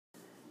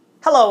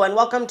Hello and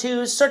welcome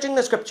to Searching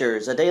the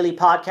Scriptures, a daily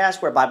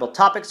podcast where Bible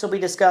topics will be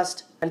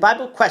discussed and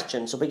Bible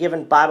questions will be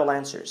given Bible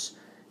answers.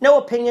 No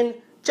opinion,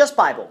 just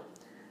Bible.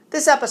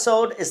 This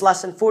episode is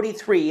lesson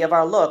 43 of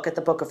our look at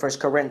the book of 1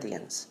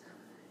 Corinthians.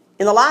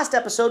 In the last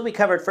episode, we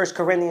covered 1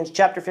 Corinthians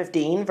chapter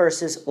 15,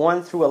 verses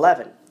 1 through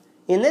 11.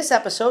 In this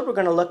episode, we're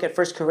going to look at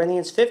 1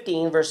 Corinthians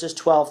 15, verses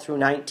 12 through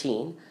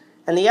 19,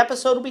 and the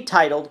episode will be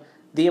titled,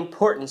 The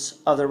Importance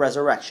of the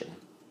Resurrection.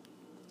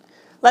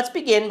 Let's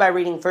begin by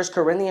reading 1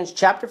 Corinthians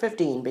chapter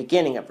 15,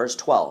 beginning at verse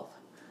 12.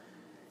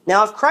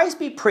 Now if Christ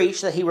be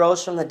preached that he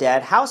rose from the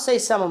dead, how say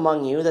some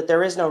among you that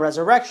there is no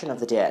resurrection of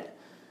the dead?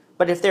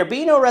 But if there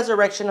be no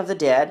resurrection of the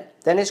dead,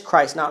 then is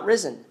Christ not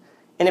risen?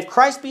 And if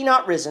Christ be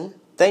not risen,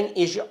 then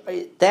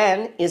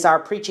is our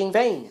preaching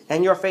vain,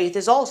 and your faith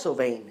is also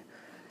vain.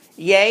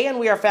 Yea, and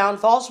we are found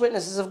false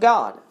witnesses of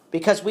God,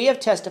 because we have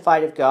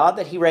testified of God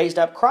that he raised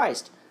up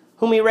Christ,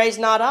 whom he raised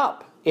not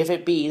up, if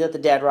it be that the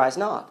dead rise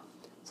not.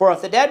 For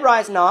if the dead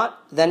rise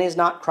not, then is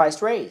not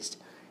Christ raised.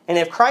 And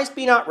if Christ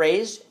be not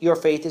raised, your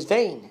faith is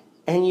vain,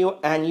 and you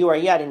are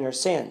yet in your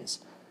sins.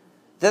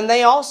 Then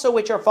they also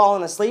which are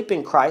fallen asleep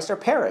in Christ are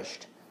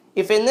perished.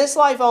 If in this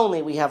life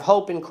only we have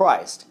hope in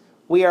Christ,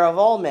 we are of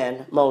all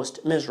men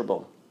most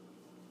miserable.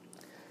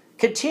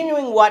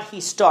 Continuing what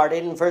he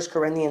started in 1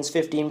 Corinthians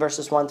 15,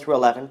 verses 1 through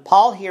 11,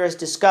 Paul here is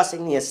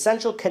discussing the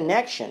essential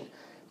connection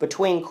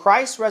between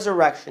Christ's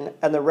resurrection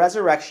and the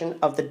resurrection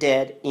of the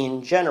dead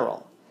in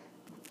general.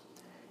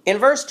 In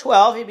verse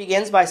 12, he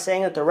begins by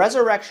saying that the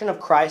resurrection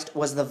of Christ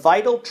was the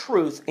vital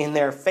truth in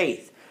their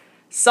faith.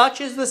 Such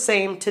is the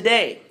same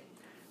today.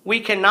 We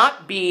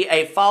cannot be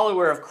a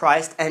follower of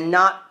Christ and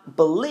not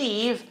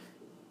believe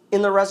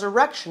in the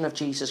resurrection of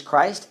Jesus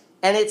Christ.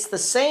 And it's the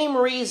same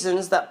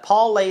reasons that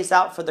Paul lays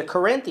out for the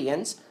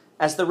Corinthians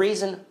as the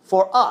reason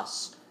for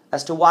us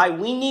as to why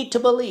we need to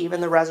believe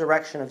in the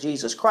resurrection of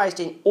Jesus Christ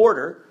in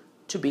order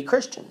to be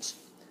Christians.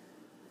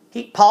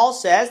 Paul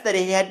says that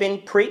it had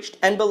been preached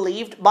and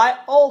believed by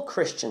all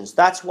Christians.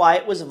 That's why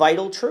it was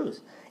vital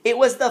truth. It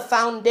was the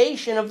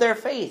foundation of their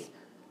faith.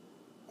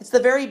 It's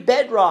the very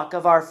bedrock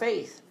of our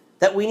faith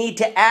that we need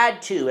to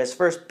add to, as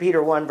 1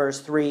 Peter 1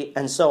 verse 3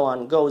 and so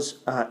on goes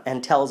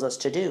and tells us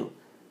to do.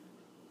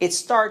 It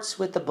starts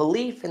with the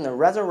belief in the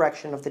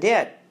resurrection of the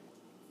dead.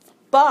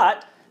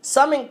 But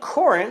some in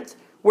Corinth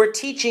were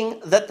teaching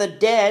that the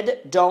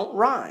dead don't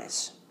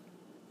rise.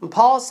 And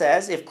Paul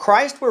says, if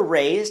Christ were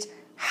raised,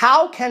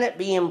 how can it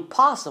be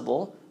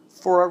impossible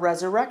for a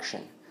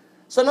resurrection?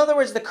 So in other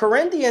words, the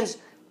Corinthians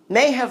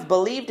may have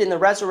believed in the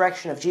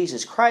resurrection of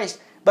Jesus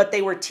Christ, but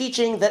they were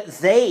teaching that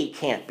they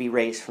can't be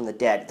raised from the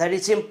dead, that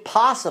it's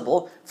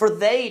impossible for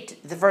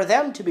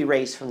them to be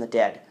raised from the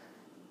dead.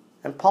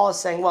 And Paul is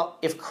saying, well,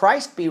 if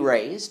Christ be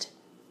raised,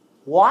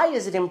 why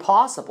is it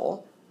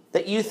impossible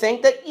that you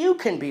think that you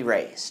can be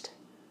raised?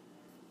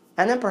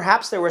 And then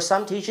perhaps there was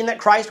some teaching that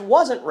Christ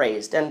wasn't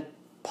raised, and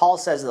Paul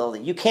says, though,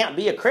 that you can't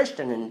be a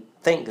Christian and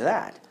think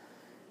that.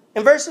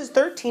 In verses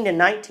 13 and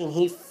 19,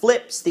 he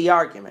flips the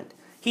argument.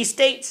 He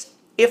states,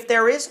 if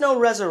there is no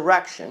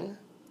resurrection,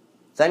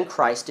 then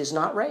Christ is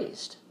not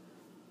raised.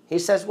 He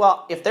says,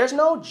 well, if there's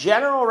no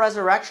general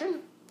resurrection,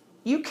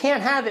 you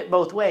can't have it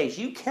both ways.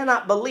 You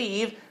cannot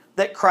believe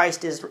that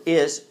Christ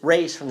is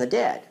raised from the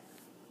dead.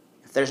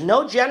 If there's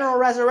no general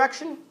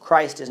resurrection,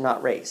 Christ is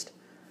not raised.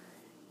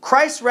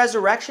 Christ's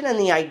resurrection and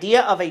the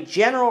idea of a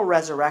general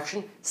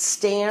resurrection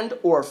stand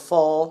or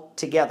fall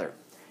together.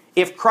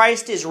 If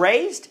Christ is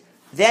raised,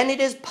 then it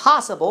is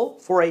possible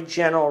for a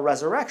general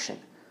resurrection.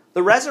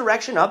 The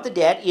resurrection of the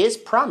dead is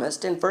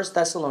promised in 1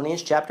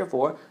 Thessalonians chapter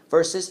 4,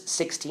 verses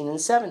 16 and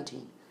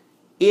 17.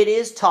 It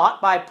is taught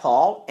by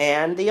Paul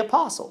and the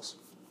apostles.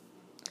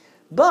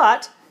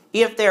 But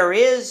if there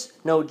is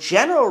no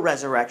general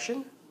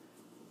resurrection,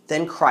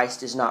 then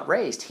Christ is not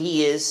raised.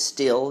 He is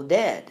still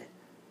dead.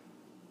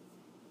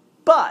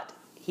 But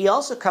he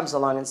also comes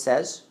along and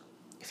says,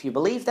 if you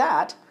believe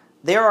that,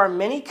 there are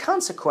many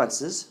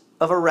consequences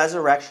of a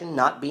resurrection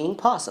not being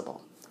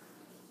possible.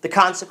 The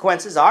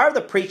consequences are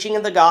the preaching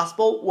of the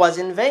gospel was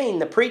in vain.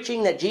 The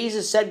preaching that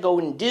Jesus said go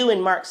and do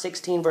in Mark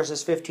 16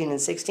 verses 15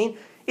 and 16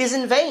 is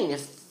in vain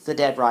if the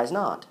dead rise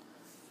not.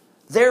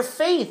 Their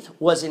faith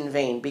was in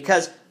vain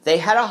because they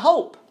had a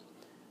hope.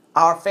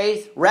 Our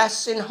faith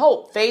rests in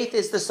hope. Faith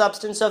is the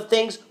substance of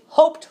things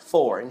hoped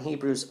for in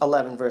Hebrews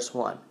 11 verse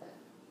 1.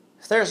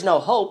 If there's no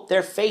hope,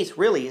 their faith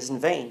really is in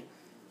vain.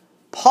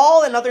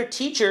 Paul and other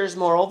teachers,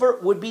 moreover,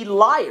 would be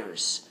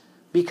liars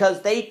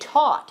because they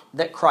taught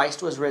that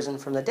Christ was risen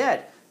from the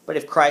dead. But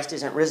if Christ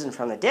isn't risen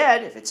from the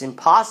dead, if it's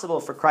impossible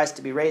for Christ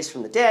to be raised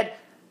from the dead,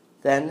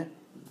 then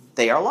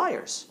they are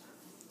liars.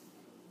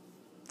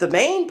 The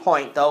main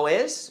point, though,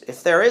 is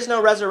if there is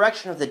no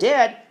resurrection of the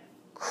dead,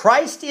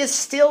 Christ is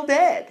still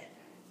dead.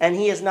 And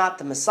he is not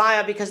the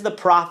Messiah because the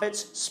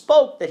prophets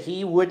spoke that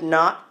he would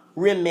not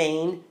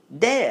remain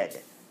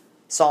dead.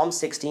 Psalm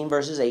 16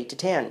 verses 8 to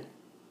 10.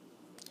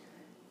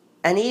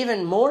 And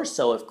even more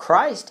so, if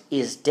Christ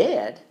is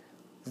dead,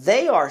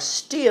 they are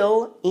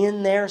still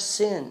in their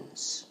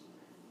sins.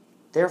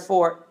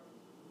 Therefore,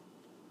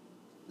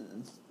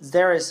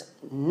 there is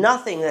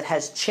nothing that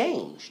has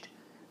changed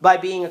by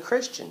being a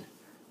Christian.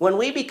 When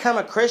we become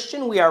a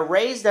Christian, we are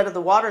raised out of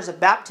the waters of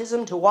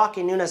baptism to walk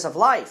in newness of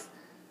life.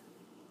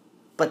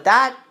 But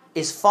that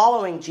is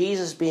following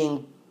Jesus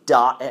being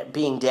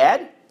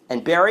dead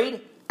and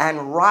buried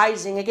and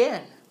rising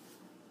again.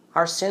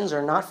 Our sins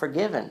are not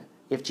forgiven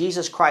if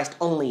Jesus Christ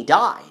only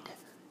died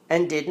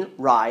and didn't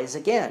rise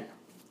again.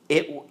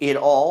 It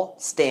all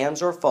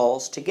stands or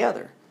falls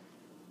together.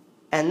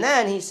 And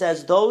then he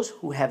says, those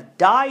who have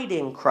died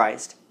in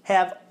Christ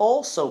have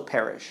also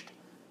perished.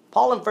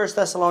 Paul in 1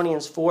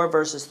 Thessalonians 4,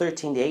 verses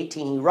 13 to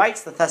 18, he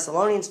writes the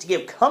Thessalonians to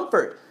give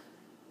comfort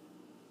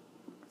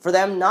for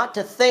them not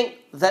to think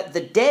that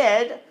the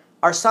dead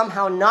are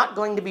somehow not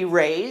going to be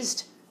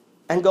raised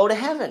and go to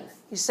heaven.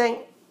 He's saying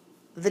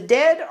the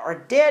dead are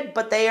dead,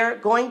 but they are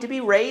going to be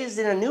raised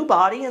in a new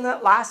body in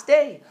that last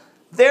day.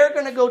 They're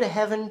going to go to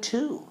heaven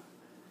too.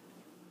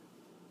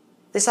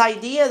 This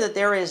idea that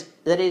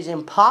it is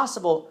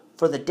impossible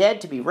for the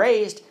dead to be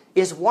raised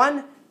is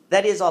one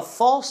that is a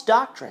false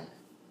doctrine.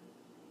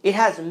 It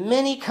has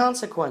many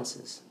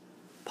consequences.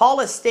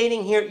 Paul is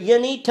stating here, you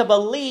need to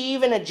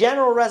believe in a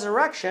general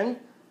resurrection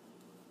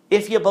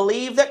if you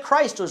believe that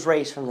Christ was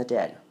raised from the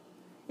dead.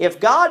 If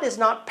God is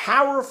not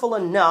powerful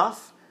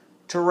enough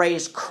to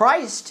raise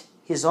Christ,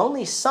 his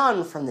only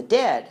Son, from the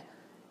dead,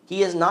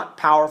 he is not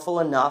powerful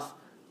enough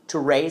to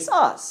raise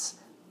us.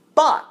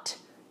 But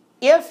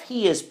if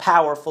he is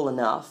powerful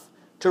enough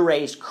to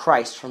raise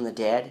Christ from the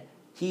dead,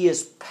 he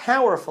is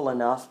powerful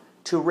enough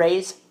to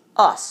raise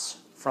us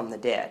from the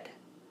dead.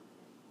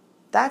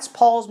 That's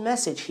Paul's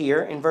message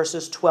here in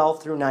verses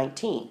 12 through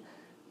 19.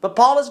 But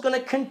Paul is going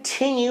to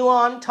continue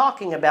on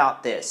talking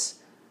about this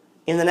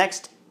in the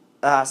next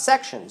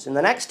sections. In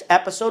the next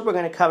episode, we're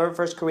going to cover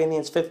 1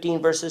 Corinthians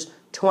 15, verses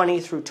 20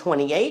 through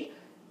 28,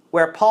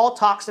 where Paul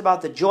talks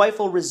about the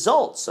joyful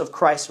results of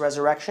Christ's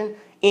resurrection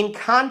in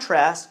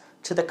contrast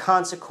to the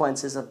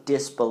consequences of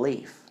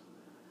disbelief.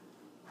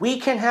 We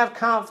can have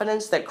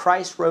confidence that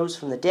Christ rose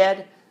from the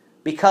dead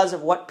because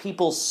of what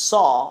people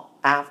saw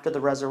after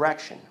the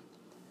resurrection.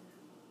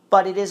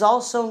 But it is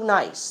also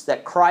nice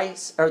that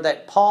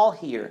Paul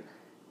here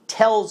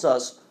tells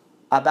us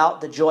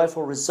about the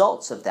joyful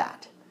results of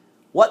that.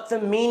 What the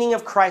meaning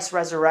of Christ's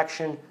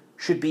resurrection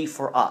should be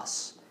for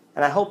us.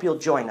 And I hope you'll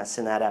join us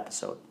in that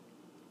episode.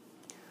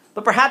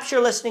 But perhaps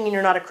you're listening and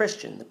you're not a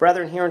Christian. The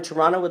brethren here in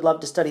Toronto would love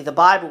to study the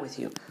Bible with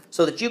you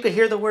so that you could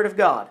hear the Word of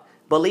God,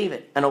 believe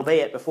it, and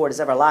obey it before it is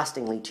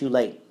everlastingly too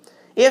late.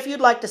 If you'd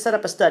like to set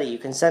up a study, you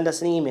can send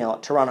us an email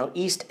at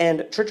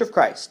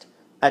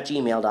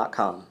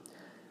torontoeastendchurchofchrist@gmail.com.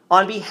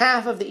 On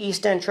behalf of the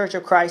East End Church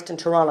of Christ in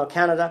Toronto,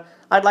 Canada,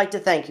 I'd like to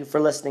thank you for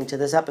listening to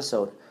this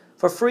episode.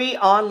 For free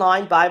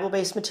online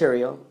Bible-based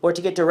material, or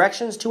to get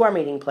directions to our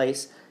meeting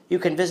place, you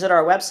can visit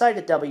our website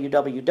at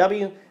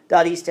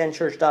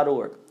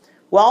www.eastendchurch.org.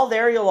 While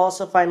there, you'll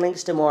also find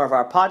links to more of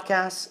our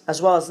podcasts,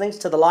 as well as links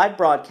to the live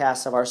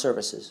broadcasts of our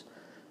services.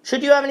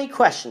 Should you have any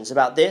questions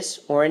about this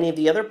or any of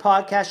the other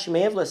podcasts you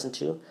may have listened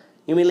to,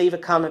 you may leave a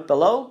comment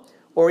below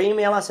or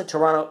email us at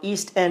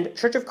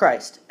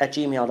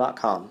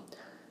torontoeastendchurchofchrist@gmail.com.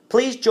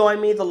 Please join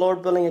me, the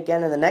Lord willing,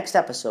 again in the next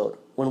episode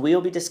when we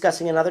will be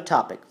discussing another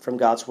topic from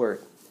God's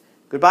Word.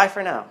 Goodbye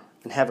for now,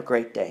 and have a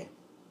great day.